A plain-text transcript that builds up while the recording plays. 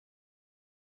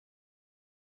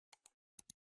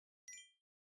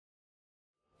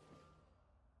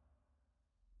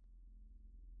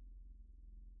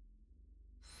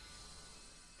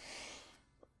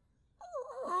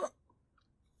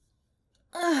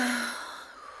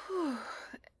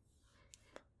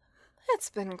It's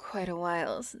been quite a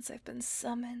while since I've been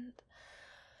summoned.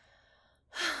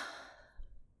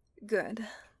 Good.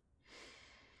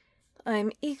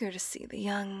 I'm eager to see the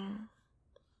young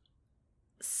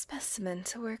specimen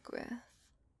to work with.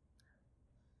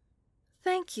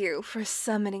 Thank you for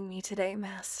summoning me today,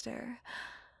 Master.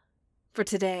 For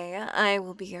today, I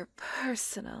will be your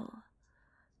personal,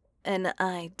 and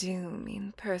I do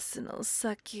mean personal,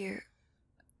 succubus.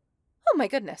 Oh my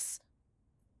goodness.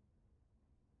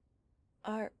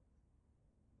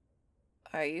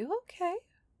 Are you okay?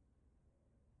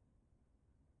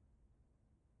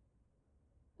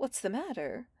 What's the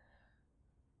matter?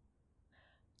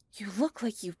 You look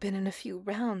like you've been in a few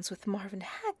rounds with Marvin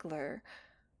Hagler.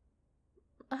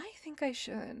 I think I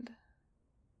should.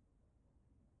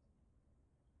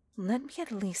 Let me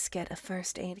at least get a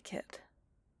first aid kit.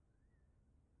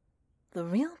 The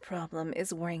real problem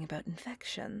is worrying about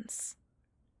infections.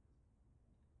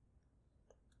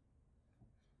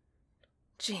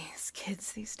 Jeez,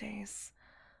 kids these days.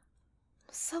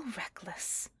 So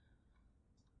reckless.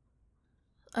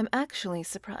 I'm actually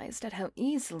surprised at how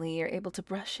easily you're able to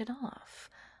brush it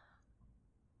off.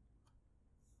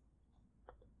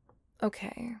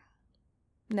 Okay.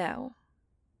 Now,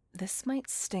 this might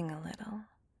sting a little.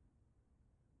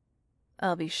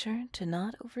 I'll be sure to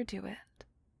not overdo it.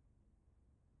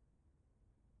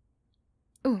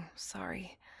 Ooh,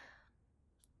 sorry.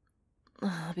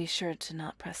 I'll be sure to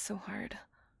not press so hard.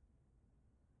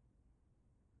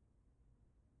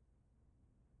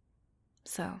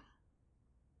 So,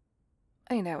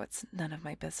 I know it's none of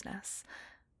my business.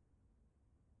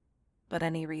 But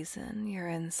any reason you're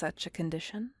in such a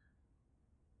condition?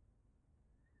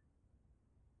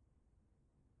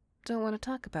 Don't want to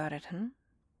talk about it, huh?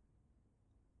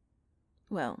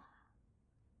 Well,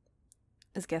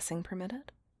 is guessing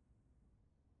permitted?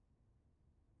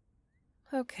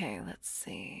 Okay, let's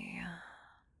see.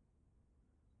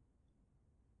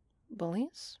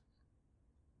 Bullies?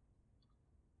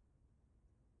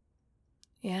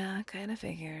 Yeah, kinda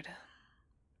figured.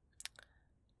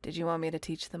 Did you want me to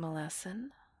teach them a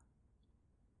lesson?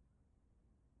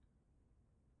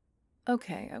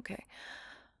 Okay.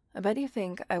 I bet you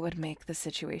think I would make the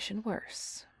situation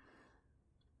worse.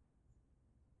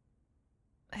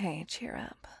 Hey, cheer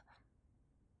up.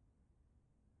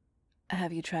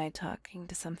 Have you tried talking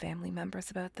to some family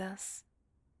members about this?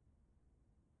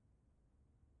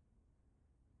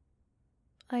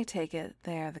 I take it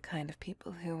they're the kind of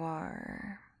people who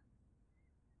are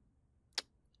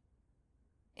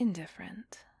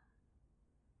indifferent.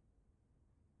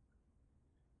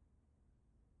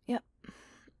 Yep,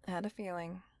 had a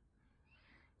feeling.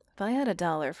 If I had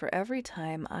 $1 for every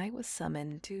time I was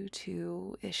summoned due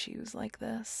to issues like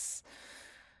this,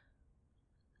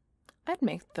 I'd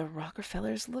make the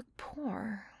Rockefellers look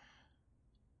poor.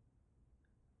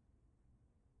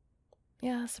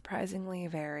 Yeah, surprisingly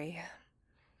very.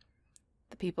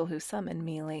 The people who summoned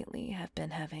me lately have been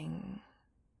having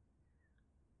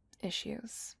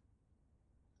issues,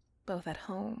 both at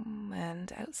home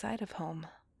and outside of home.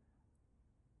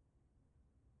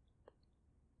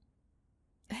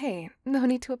 Hey, no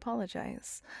need to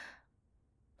apologize.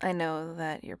 I know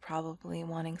that you're probably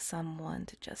wanting someone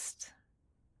to just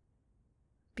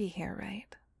be here,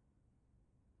 right?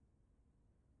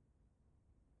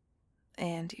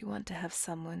 And you want to have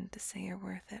someone to say you're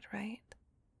worth it, right?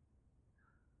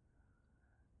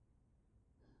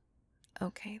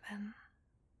 Okay, then.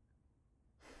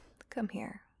 Come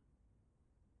here.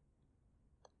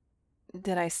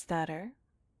 Did I stutter?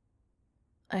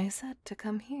 I said to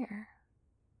come here.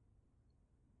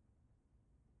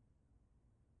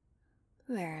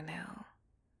 There now.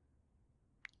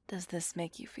 Does this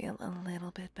make you feel a little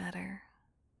bit better?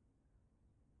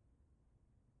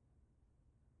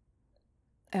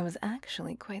 I was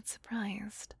actually quite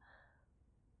surprised.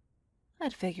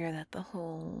 I'd figure that the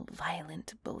whole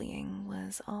violent bullying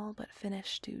was all but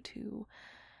finished due to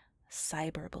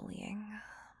cyberbullying.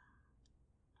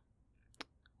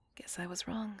 Guess I was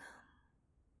wrong.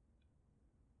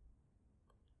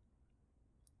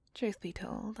 Truth be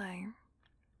told, I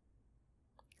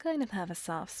kind of have a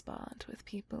soft spot with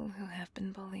people who have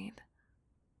been bullied.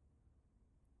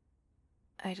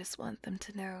 I just want them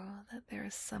to know that there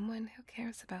is someone who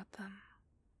cares about them.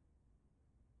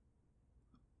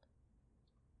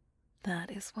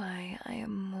 That is why I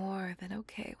am more than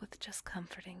okay with just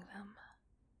comforting them.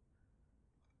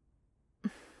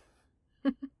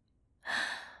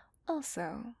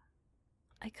 Also,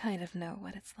 I kind of know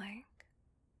what it's like.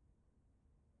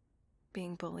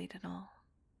 Being bullied and all.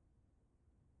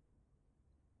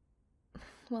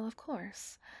 Well, of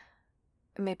course.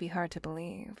 It may be hard to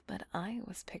believe, but I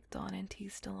was picked on and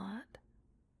teased a lot.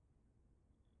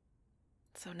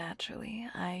 So naturally,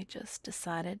 I just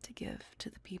decided to give to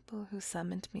the people who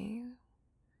summoned me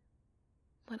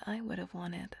what I would have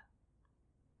wanted.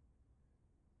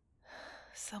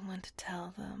 Someone to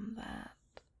tell them that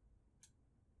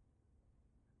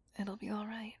it'll be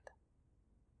alright.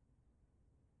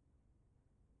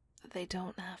 That they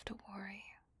don't have to worry.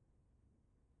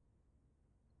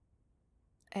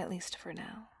 At least for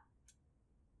now.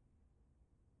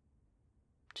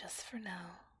 Just for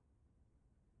now.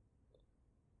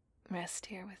 Rest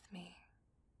here with me.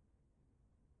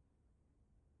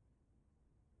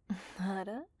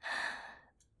 Ada?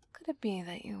 Could it be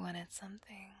that you wanted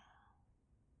something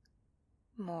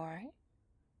more?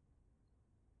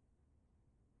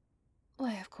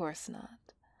 Why, of course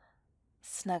not.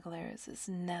 Snugglers is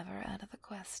never out of the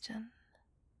question.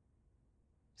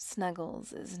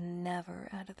 Snuggles is never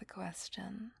out of the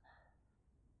question.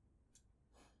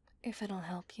 If it'll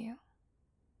help you,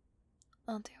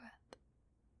 I'll do it.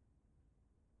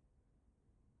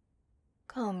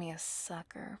 Call me a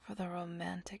sucker for the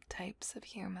romantic types of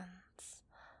humans.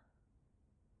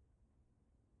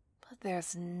 But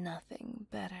there's nothing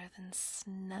better than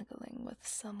snuggling with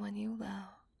someone you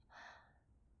love.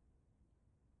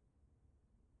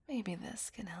 Maybe this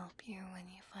can help you when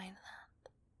you find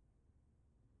that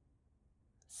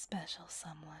special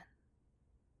someone.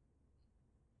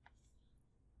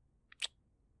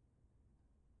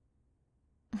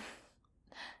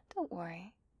 Don't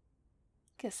worry.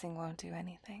 Kissing won't do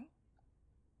anything.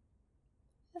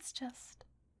 It's just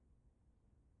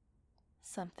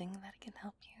something that can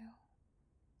help you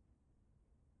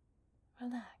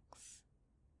relax.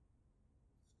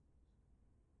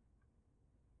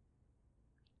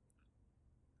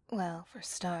 Well, for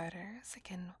starters, it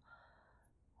can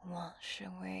wash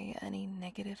away any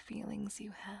negative feelings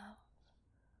you have.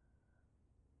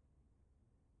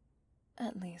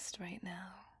 At least right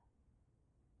now.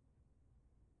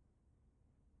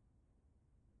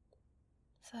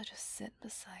 So just sit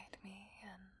beside me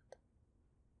and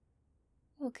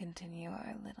we'll continue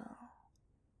our little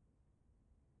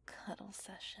cuddle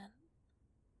session.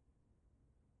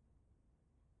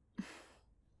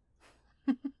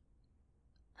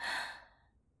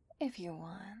 If you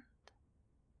want,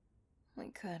 we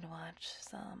could watch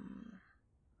some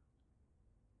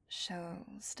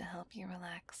shows to help you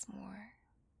relax more.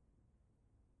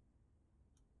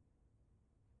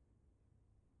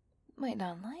 Might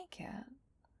not like it.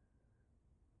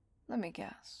 Let me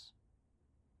guess.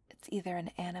 It's either an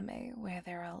anime where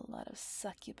there are a lot of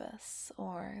succubus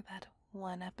or that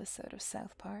one episode of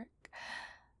South Park.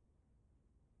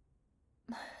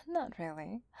 Not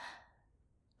really.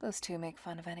 Those two make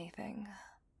fun of anything.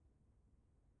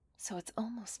 So it's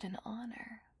almost an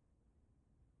honor.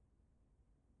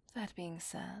 That being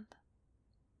said,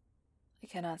 I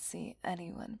cannot see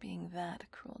anyone being that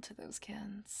cruel to those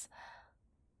kids.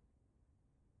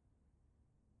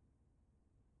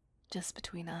 Just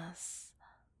between us,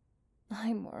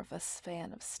 I'm more of a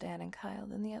fan of Stan and Kyle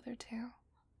than the other two.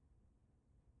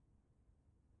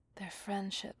 Their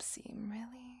friendships seem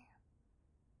really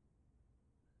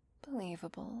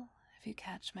believable, if you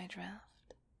catch my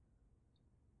drift.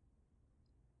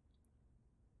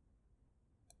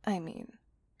 I mean,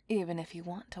 even if you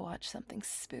want to watch something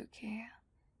spooky,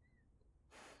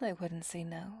 I wouldn't say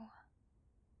no.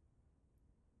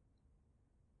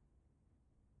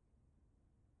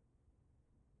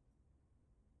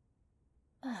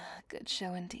 Good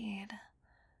show indeed.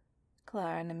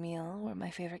 Clara and Emile were my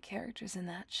favorite characters in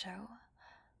that show.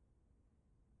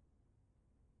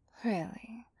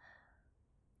 Really?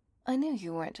 I knew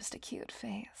you weren't just a cute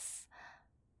face.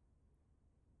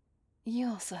 You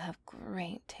also have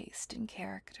great taste in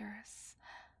characters.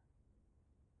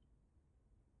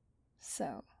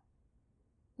 So,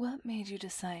 what made you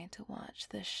decide to watch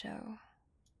this show?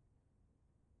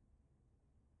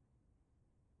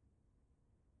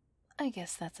 I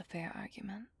guess that's a fair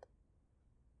argument.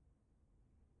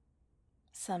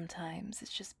 Sometimes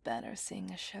it's just better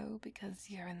seeing a show because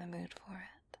you're in the mood for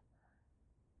it.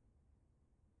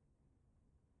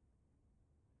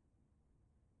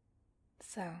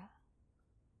 So,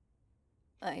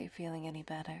 are you feeling any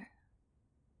better?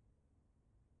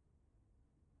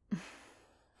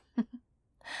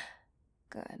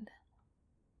 Good.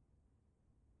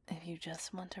 If you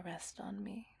just want to rest on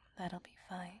me, that'll be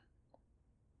fine.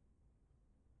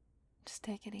 Just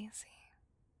take it easy.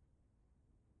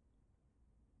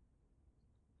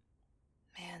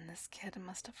 Man, this kid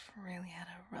must have really had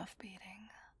a rough beating.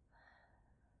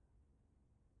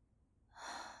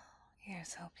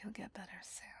 Here's hope you'll get better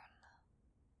soon.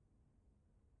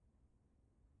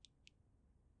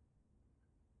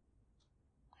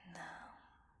 Now,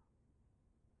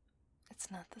 it's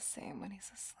not the same when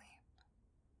he's asleep.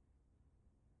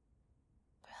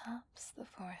 Perhaps the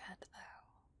forehead, though.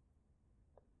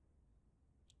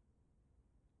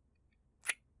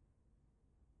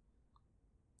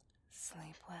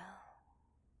 Sleep well.